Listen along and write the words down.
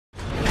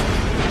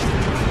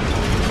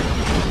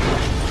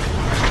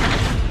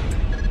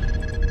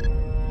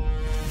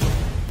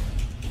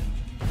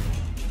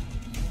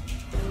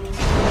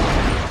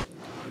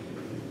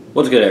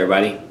What's good,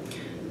 everybody?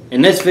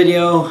 In this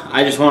video,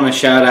 I just want to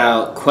shout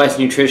out Quest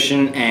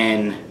Nutrition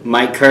and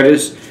Mike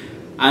Curtis.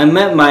 I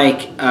met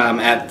Mike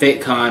at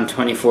FitCon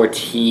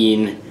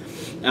 2014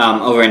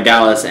 over in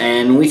Dallas,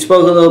 and we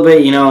spoke a little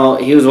bit. You know,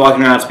 he was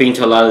walking around speaking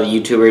to a lot of the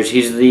YouTubers.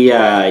 He's the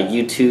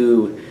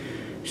YouTube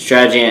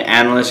strategy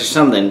analyst or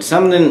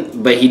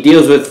something, but he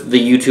deals with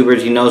the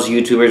YouTubers. He knows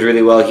YouTubers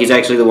really well. He's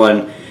actually the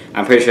one,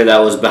 I'm pretty sure,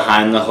 that was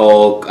behind the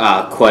whole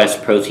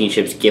Quest protein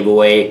chips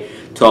giveaway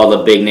to all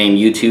the big name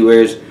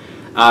YouTubers.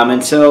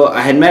 And so I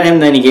had met him,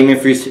 then he gave me a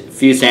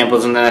few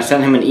samples, and then I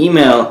sent him an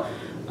email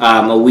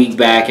a week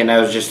back, and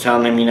I was just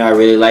telling him, you know, I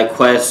really like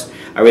Quest,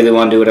 I really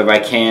want to do whatever I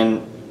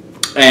can,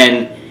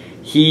 and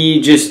he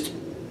just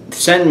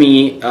sent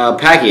me a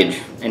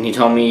package, and he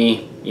told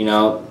me, you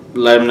know,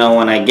 let him know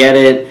when I get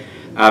it.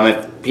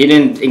 If he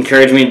didn't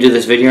encourage me to do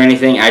this video or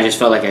anything, I just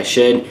felt like I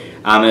should. It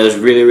was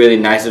really, really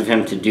nice of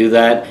him to do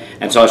that,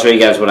 and so I'll show you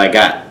guys what I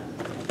got.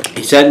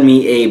 He sent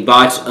me a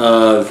box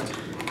of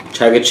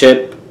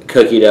Chug-A-Chip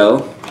cookie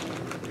dough,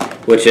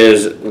 which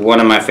is one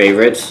of my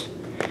favorites.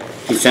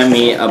 He sent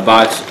me a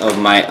box of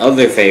my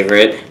other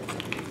favorite,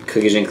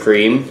 cookies and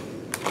cream,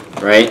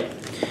 right?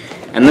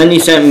 And then he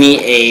sent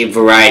me a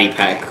variety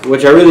pack,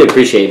 which I really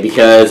appreciate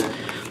because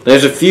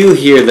there's a few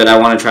here that I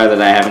want to try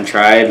that I haven't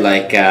tried,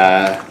 like,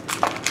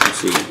 let's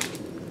see,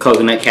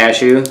 coconut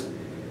cashew.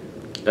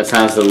 That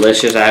sounds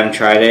delicious. I haven't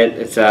tried it.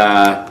 It's,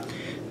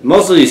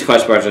 most of these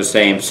Quest bars are the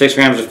same. 6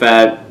 grams of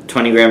fat,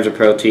 20 grams of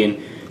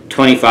protein,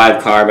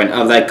 25 carb, and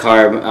of that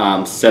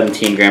carb,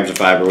 17 grams of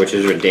fiber, which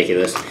is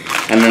ridiculous.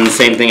 And then the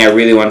same thing, I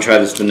really want to try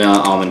this vanilla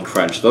almond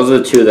crunch. Those are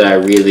the two that I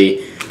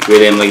really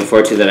am looking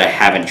forward to that I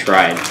haven't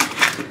tried.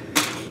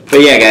 But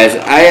yeah, guys,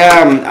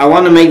 I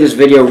want to make this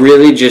video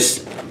really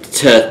just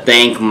to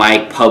thank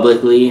Mike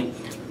publicly.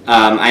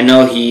 I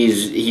know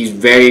he's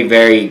very,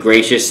 very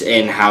gracious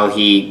in how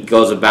he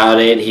goes about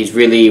it. He's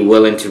really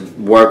willing to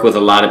work with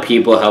a lot of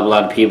people, help a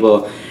lot of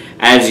people.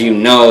 As you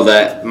know,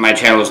 that my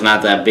channel is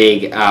not that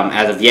big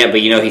as of yet,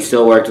 but you know, he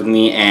still worked with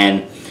me,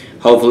 and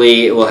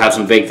hopefully we'll have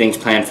some big things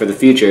planned for the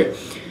future.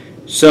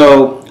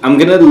 So I'm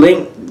gonna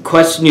link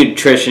Quest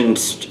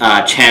Nutrition's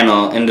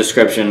channel in the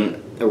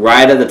description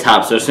right at the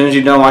top. So as soon as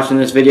you're done watching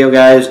this video,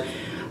 guys,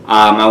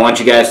 I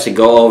want you guys to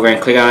go over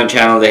and click on the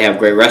channel. They have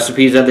great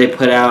recipes that they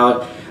put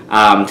out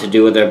to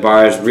do with their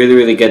bars. Really,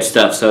 really good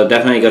stuff. So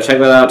definitely go check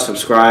that out,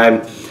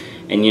 subscribe,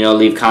 and you know,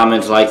 leave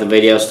comments, like the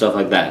video, stuff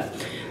like that.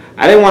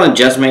 I didn't want to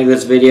just make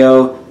this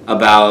video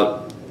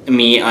about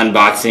me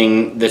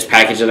unboxing this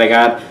package that I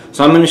got,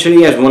 so I'm going to show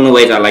you guys one of the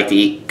ways I like to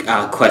eat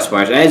Quest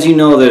bars. As you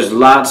know, there's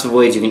lots of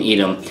ways you can eat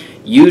them.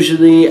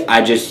 Usually,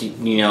 I just,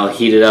 you know,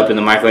 heat it up in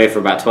the microwave for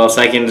about 12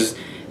 seconds.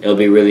 It'll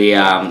be really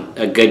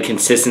a good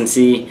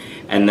consistency,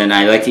 and then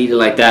I like to eat it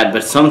like that,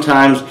 but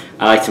sometimes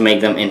I like to make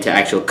them into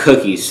actual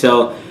cookies.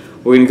 So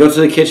we're going to go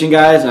to the kitchen,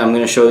 guys, and I'm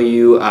going to show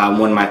you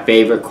one of my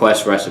favorite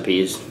Quest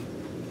recipes.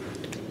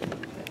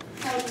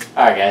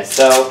 Alright, guys,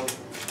 so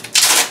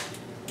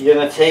you're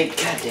gonna take,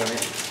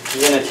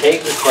 you're gonna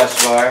take the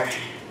Quest bar,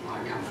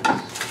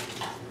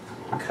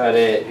 cut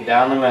it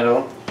down the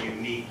middle,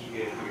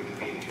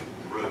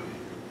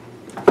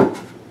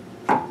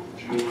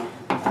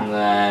 and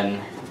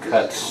then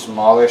cut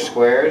smaller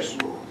squares.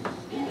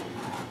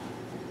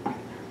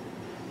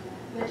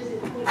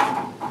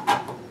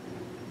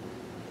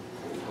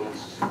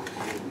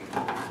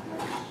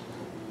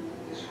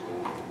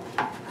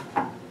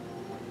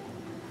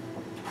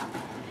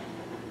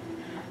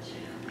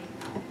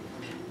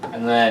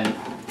 And then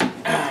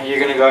you're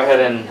gonna go ahead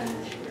and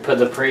put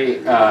the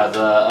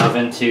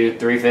oven to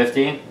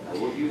 350.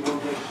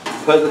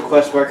 Put the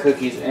Quest bar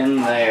cookies in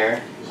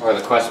there, or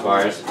the Quest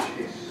bars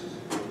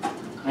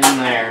in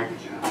there.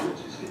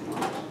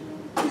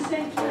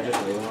 Can I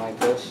just leave them like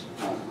this?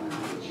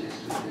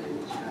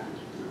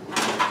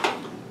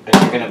 And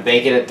you're gonna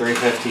bake it at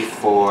 350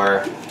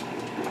 for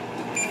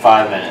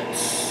 5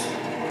 minutes.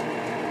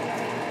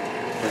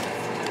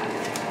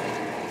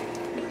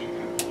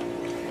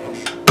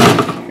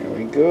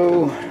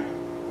 Go.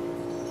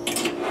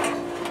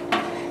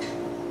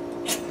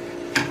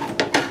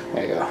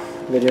 There you go.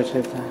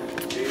 Videotape that.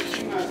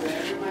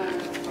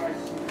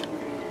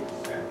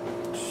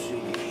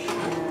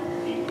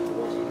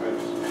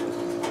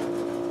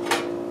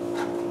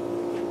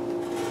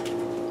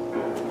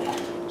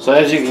 So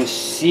as you can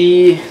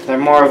see, they're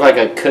more of like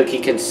a cookie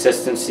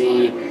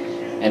consistency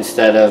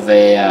instead of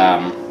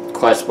a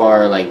Quest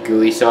bar like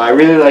gooey. So I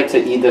really like to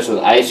eat this with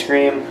ice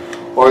cream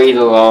or eat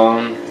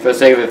alone. For the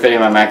sake of it fitting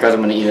my macros, I'm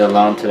going to eat it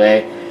alone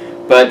today.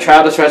 But try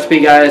out this recipe,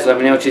 guys. Let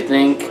me know what you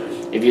think.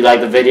 If you like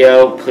the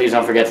video, please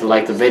don't forget to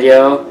like the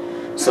video,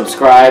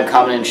 subscribe,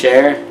 comment, and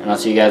share. And I'll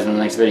see you guys in the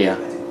next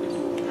video.